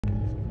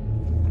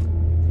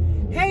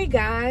Hey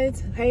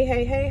guys,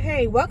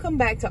 hey, welcome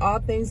back to All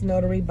Things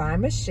Notary by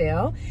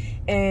Michelle.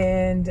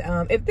 And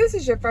if this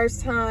is your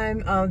first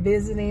time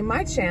visiting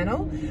my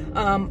channel,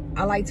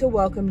 I'd like to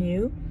welcome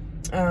you.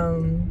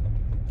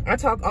 I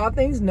talk all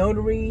things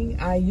notary.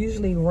 I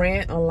usually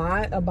rant a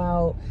lot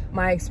about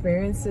my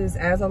experiences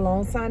as a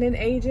loan signing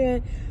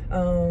agent,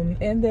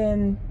 and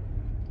then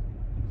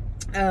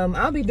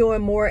I'll be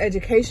doing more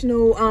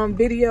educational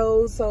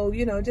videos, so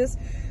just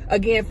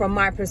again from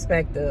my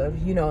perspective,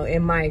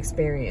 in my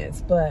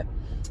experience. But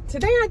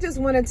today I just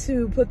wanted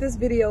to put this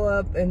video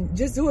up and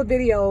just do a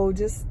video.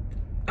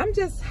 I'm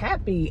just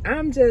happy.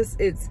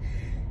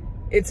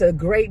 It's a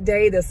great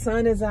day. The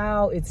sun is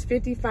out. It's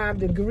 55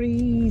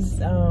 degrees.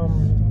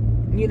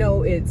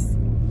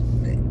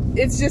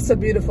 It's just a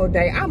beautiful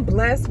day. I'm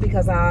blessed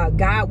because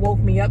God woke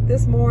me up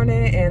this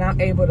morning and I'm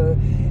able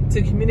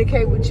to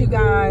communicate with you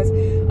guys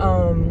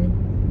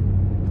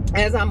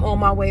as I'm on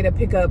my way to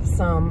pick up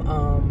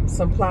some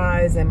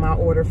supplies and my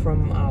order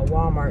from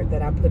Walmart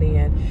that I put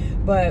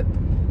in. But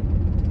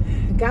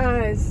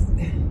guys,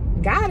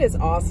 God is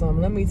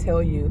awesome. Let me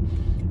tell you,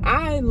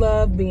 I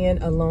love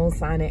being a loan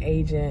signing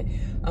agent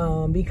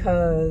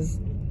because,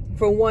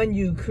 for one,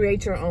 you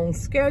create your own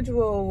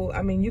schedule.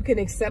 I mean, you can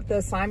accept the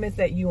assignments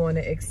that you want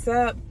to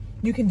accept.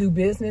 You can do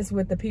business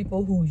with the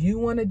people who you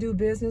want to do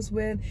business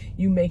with.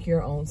 You make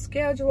your own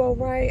schedule,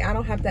 right? I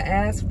don't have to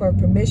ask for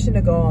permission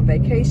to go on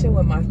vacation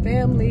with my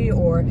family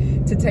or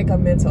to take a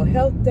mental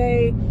health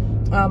day.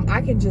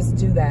 I can just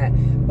do that.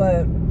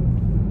 But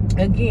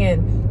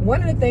again,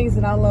 one of the things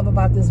that I love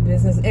about this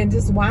business and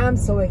just why I'm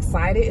so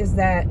excited is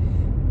that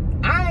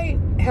I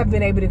have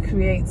been able to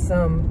create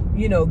some,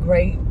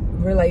 great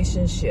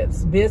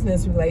relationships,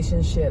 business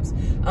relationships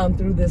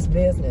through this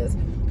business.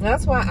 And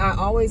that's why I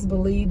always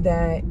believe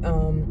that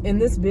in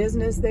this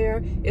business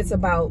it's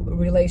about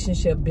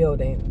relationship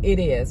building. It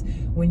is.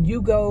 When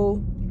you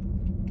go,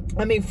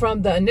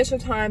 from the initial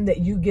time that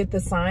you get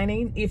the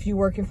signing, if you're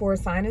working for a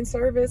signing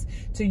service,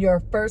 to your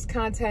first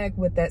contact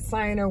with that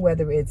signer,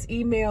 whether it's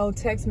email,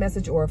 text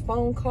message, or a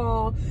phone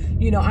call,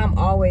 I'm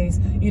always,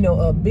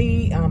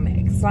 upbeat. I'm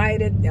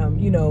excited.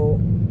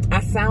 I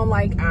sound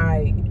like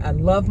I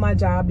love my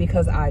job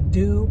because I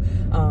do.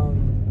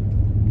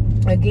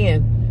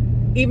 Again,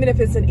 even if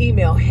it's an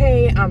email,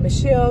 hey, I'm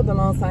Michelle, the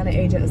loan signing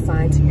agent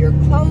assigned to your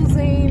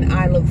closing.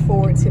 I look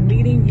forward to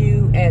meeting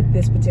you at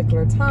this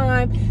particular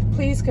time.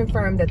 Please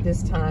confirm that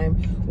this time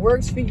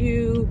works for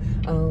you.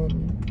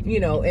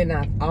 And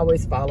I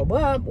always follow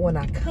up when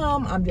I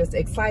come. I'm just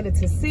excited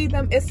to see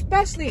them,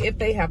 especially if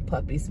they have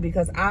puppies,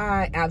 because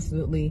I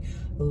absolutely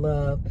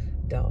love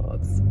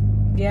dogs.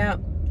 Yeah,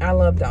 I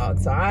love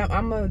dogs. So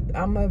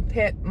I'm a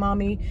pet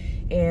mommy,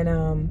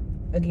 and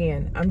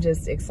again, I'm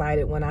just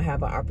excited when I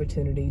have an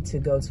opportunity to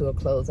go to a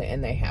closing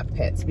and they have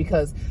pets,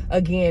 because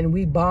again,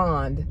 we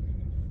bond,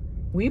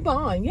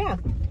 yeah.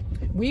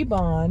 We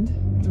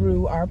bond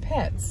through our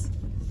pets.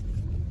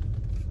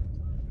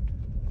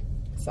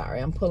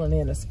 Sorry, I'm pulling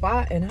in a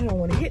spot and I don't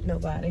want to hit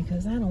nobody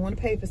because I don't want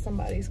to pay for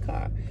somebody's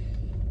car,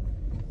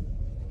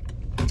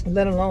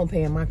 let alone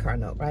paying my car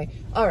note, right?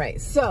 All right,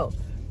 so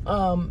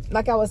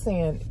like I was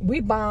saying,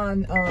 we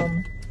bond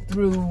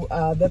through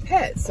the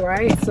pets,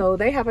 right? So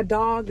they have a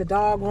dog, the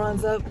dog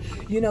runs up,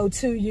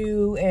 to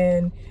you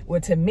and, well,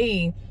 to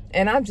me,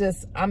 and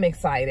I'm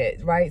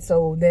excited, right?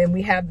 So then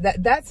we have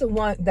that's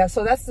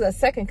the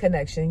second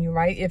connection,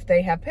 right? If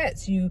they have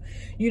pets, you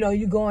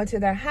go into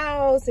their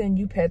house and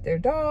you pet their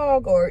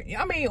dog, or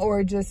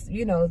just,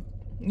 you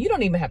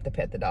don't even have to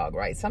pet the dog,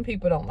 right? Some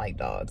people don't like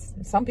dogs.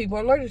 Some people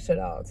are allergic to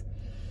dogs.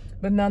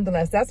 But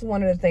nonetheless, that's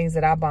one of the things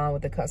that I bond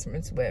with the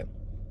customers with.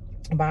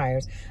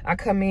 Buyers. I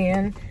come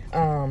in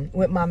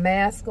with my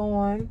mask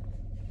on,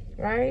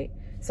 right?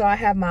 So I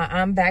have my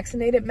I'm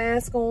vaccinated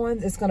mask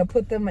on. It's going to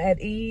put them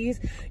at ease.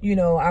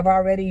 I've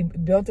already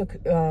built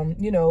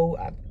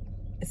I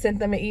sent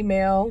them an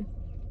email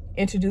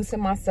introducing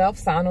myself,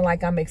 sounding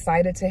like I'm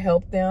excited to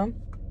help them.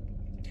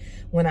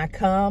 When I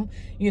come,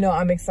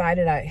 I'm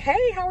excited.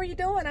 Hey, how are you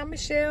doing? I'm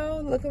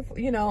Michelle, looking for,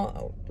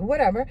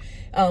 whatever.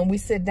 We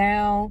sit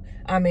down,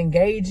 I'm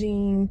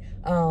engaging,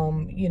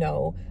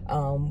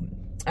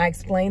 I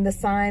explain the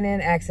sign-in,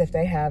 ask if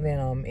they have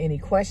any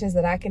questions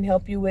that I can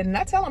help you with. And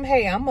I tell them,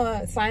 hey, I'm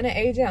a signing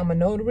agent, I'm a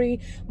notary.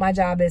 My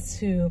job is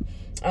to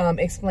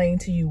explain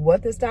to you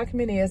what this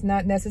document is,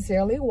 not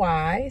necessarily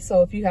why.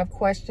 So if you have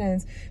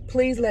questions,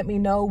 please let me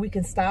know. We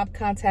can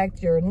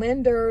contact your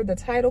lender, the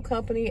title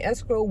company,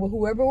 escrow,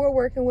 whoever we're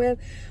working with,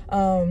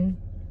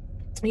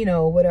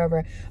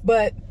 whatever.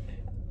 But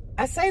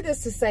I say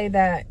this to say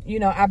that,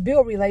 I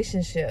build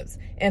relationships.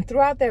 And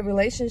throughout that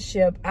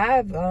relationship,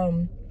 I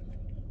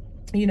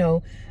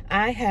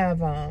have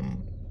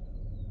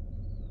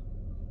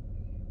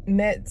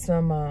met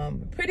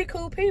some pretty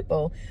cool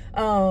people.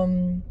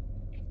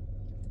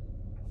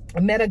 I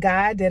met a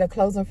guy, did a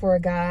closing for a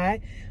guy,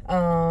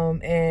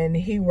 and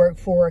he worked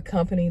for a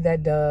company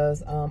that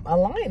does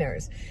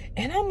aligners.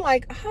 And I'm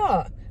like,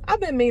 I've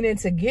been meaning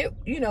to get,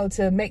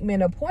 to make me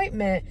an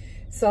appointment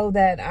so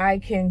that I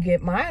can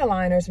get my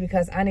aligners,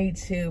 because I need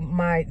to,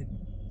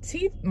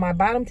 my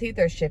bottom teeth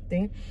are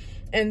shifting.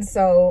 And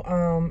so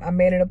I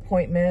made an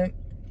appointment.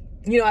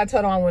 You know, I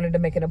told him I wanted to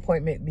make an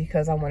appointment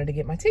because I wanted to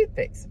get my teeth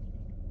fixed.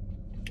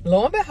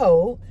 Lo and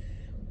behold,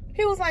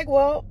 he was like,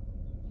 well,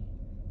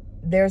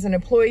 there's an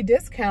employee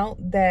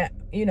discount that,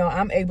 you know,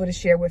 I'm able to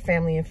share with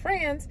family and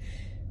friends.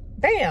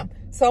 Bam.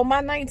 So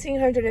my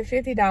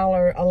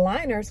 $1,950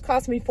 aligners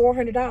cost me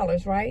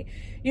 $400, right?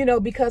 You know,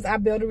 because I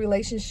built a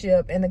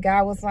relationship, and the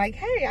guy was like,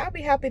 hey, I'll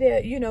be happy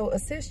to, you know,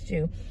 assist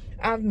you.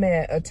 I've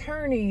met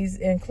attorneys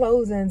in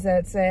closings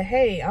that said,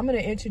 hey, I'm going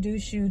to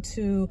introduce you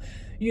to,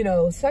 you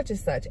know, such and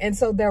such. And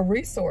so they're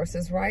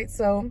resources, right?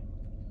 So,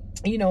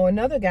 you know,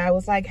 another guy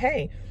was like,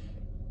 hey,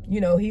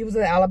 you know, he was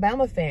an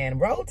Alabama fan.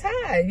 Roll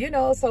Tide, you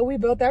know, so we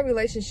built that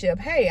relationship.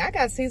 Hey, I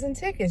got season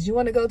tickets. You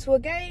want to go to a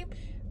game?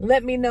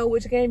 Let me know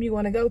which game you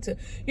want to go to.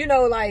 You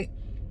know, like,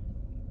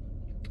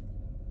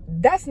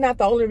 that's not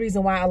the only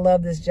reason why I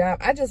love this job.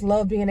 I just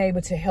love being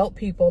able to help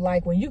people.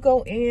 Like when you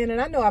go in,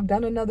 and I know I've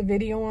done another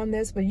video on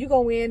this, but you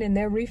go in and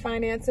they're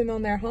refinancing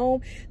on their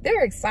home.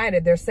 They're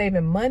excited. They're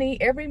saving money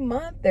every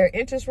month. Their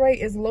interest rate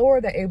is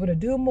lower. They're able to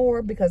do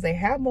more because they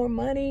have more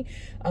money.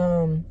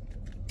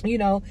 You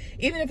know,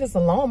 even if it's a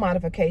loan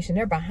modification,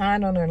 they're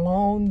behind on their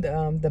loan.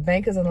 The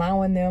bank is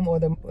allowing them, or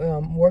the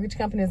mortgage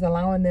company is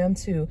allowing them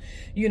to,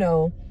 you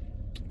know,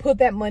 put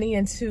that money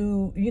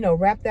into, you know,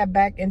 wrap that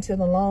back into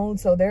the loan.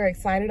 So they're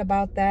excited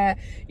about that,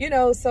 you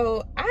know.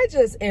 So I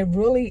just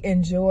really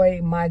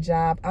enjoy my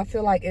job. I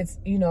feel like it's,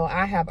 you know,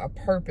 I have a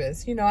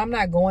purpose. You know, I'm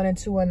not going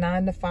into a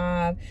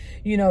 9-to-5,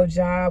 you know,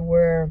 job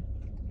where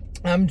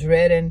I'm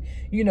dreading,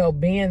 you know,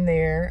 being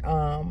there,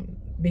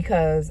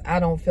 because I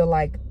don't feel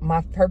like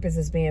my purpose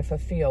is being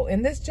fulfilled.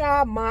 In this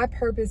job, my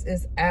purpose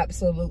is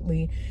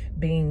absolutely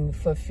being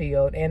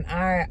fulfilled, and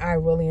I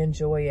really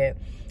enjoy it,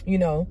 you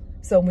know.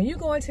 So when you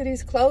go into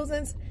these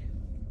closings,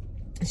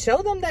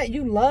 show them that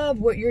you love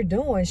what you're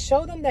doing.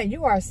 Show them that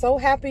you are so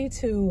happy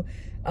to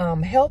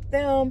help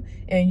them,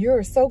 and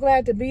you're so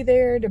glad to be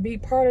there, to be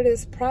part of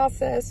this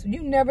process.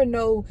 You never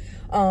know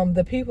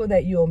the people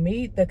that you'll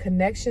meet, the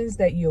connections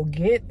that you'll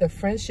get, the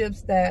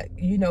friendships that,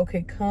 you know,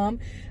 could come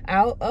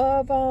out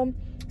of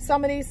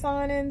some of these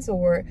signings.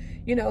 Or,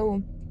 you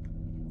know,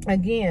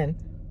 again,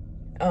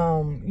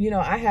 you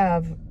know, I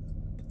have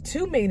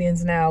 2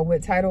 meetings now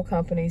with title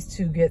companies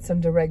to get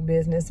some direct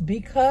business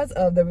because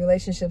of the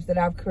relationships that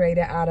I've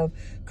created out of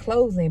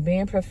closing,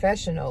 being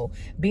professional,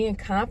 being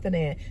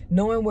confident,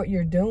 knowing what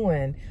you're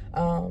doing.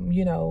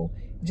 You know,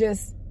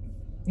 just,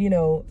 you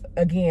know,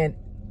 again,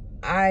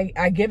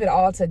 I give it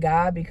all to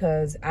God,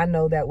 because I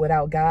know that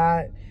without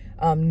God,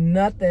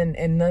 nothing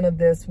and none of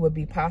this would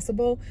be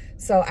possible.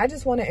 So I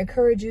just want to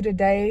encourage you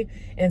today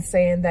in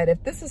saying that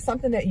if this is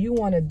something that you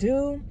want to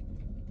do,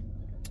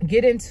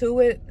 get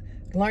into it.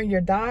 Learn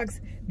your docs,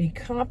 be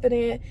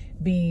confident,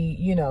 be,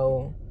 you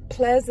know,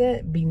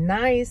 pleasant, be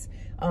nice,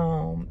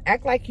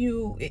 act like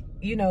you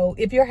know,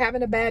 if you're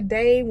having a bad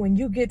day, when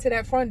you get to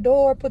that front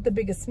door, put the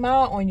biggest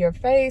smile on your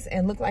face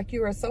and look like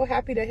you are so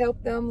happy to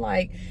help them.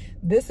 Like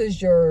this is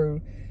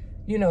your,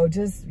 you know,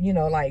 just, you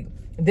know, like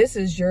this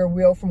is your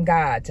will from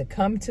God to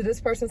come to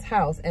this person's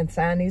house and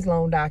sign these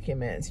loan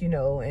documents, you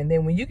know. And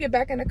then when you get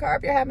back in the car,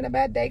 if you're having a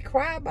bad day,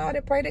 cry about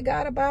it, pray to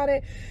God about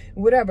it,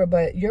 whatever.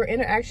 But your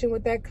interaction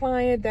with that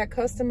client, that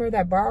customer,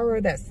 that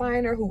borrower, that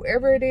signer,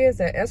 whoever it is,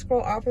 that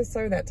escrow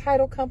officer, that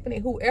title company,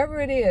 whoever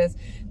it is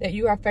that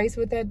you are faced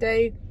with that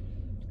day,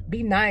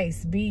 be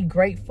nice, be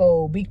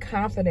grateful, be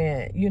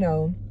confident. You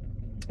know,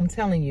 I'm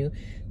telling you,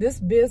 this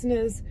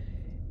business,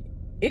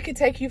 it could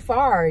take you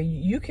far.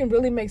 You can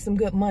really make some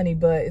good money,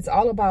 but it's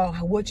all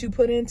about what you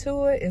put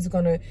into it.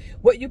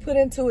 What you put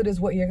into it is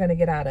what you're gonna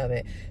get out of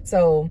it.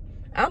 So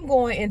I'm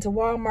going into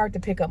Walmart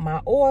to pick up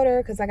my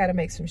order because I got to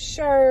make some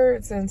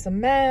shirts and some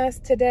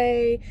masks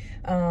today.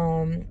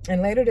 And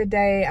later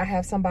today, I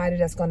have somebody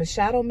that's going to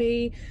shadow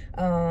me,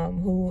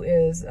 who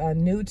is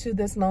new to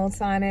this loan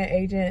signing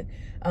agent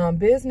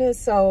business.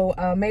 So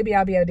maybe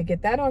I'll be able to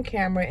get that on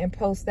camera and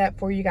post that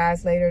for you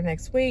guys later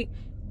next week.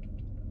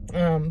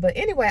 But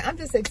anyway, I'm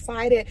just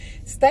excited.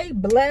 Stay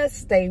blessed,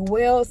 stay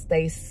well,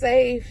 stay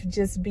safe,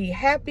 just be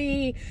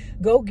happy,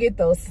 go get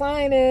those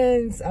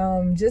sign-ins,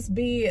 just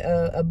be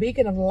a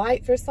beacon of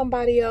light for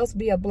somebody else,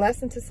 be a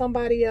blessing to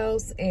somebody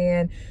else.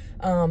 And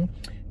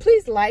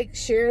please like,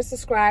 share,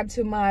 subscribe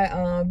to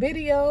my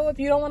video. If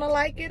you don't want to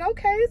like it,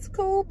 okay, it's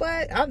cool,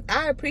 but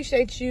I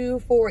appreciate you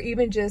for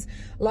even just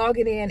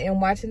logging in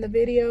and watching the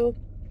video.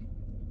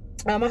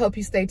 I hope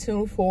you stay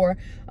tuned for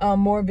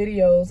more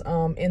videos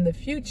in the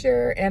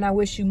future. And I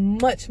wish you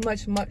much,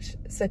 much, much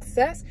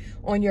success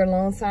on your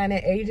loan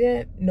signing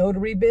agent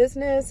notary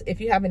business.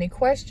 If you have any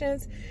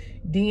questions,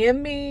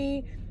 DM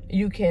me.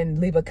 You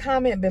can leave a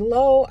comment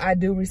below. I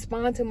do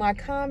respond to my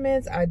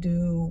comments. I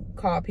do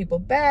call people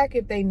back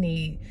if they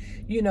need,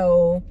 you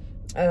know,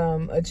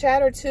 a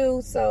chat or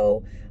two.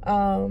 So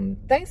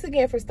thanks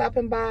again for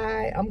stopping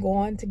by. I'm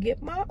going to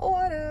get my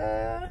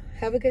order.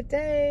 Have a good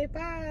day.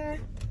 Bye.